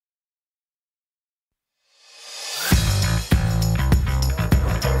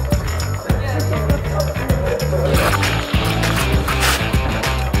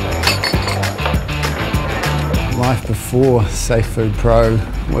before Safe Food Pro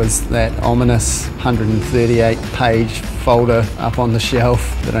was that ominous 138-page folder up on the shelf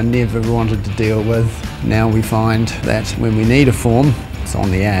that I never wanted to deal with. Now we find that when we need a form, it's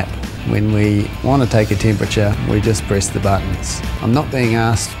on the app. When we want to take a temperature, we just press the buttons. I'm not being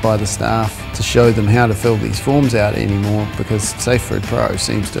asked by the staff to show them how to fill these forms out anymore because Safe Food Pro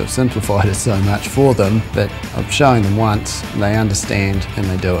seems to have simplified it so much for them that I'm showing them once, they understand and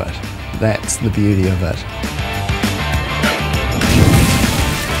they do it. That's the beauty of it.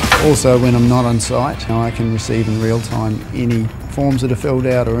 Also, when I'm not on site, I can receive in real time any forms that are filled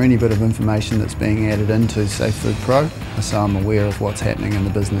out or any bit of information that's being added into Safe Food Pro, so I'm aware of what's happening in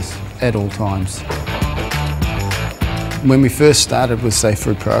the business at all times. When we first started with Safe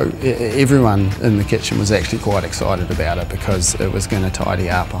Food Pro, everyone in the kitchen was actually quite excited about it because it was going to tidy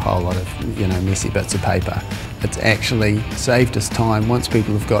up a whole lot of messy bits of paper. It's actually saved us time. Once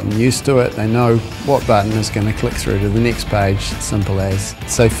people have gotten used to it, they know what button is going to click through to the next page. It's simple as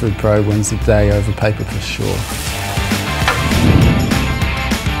Safe Food Pro wins the day over paper for sure.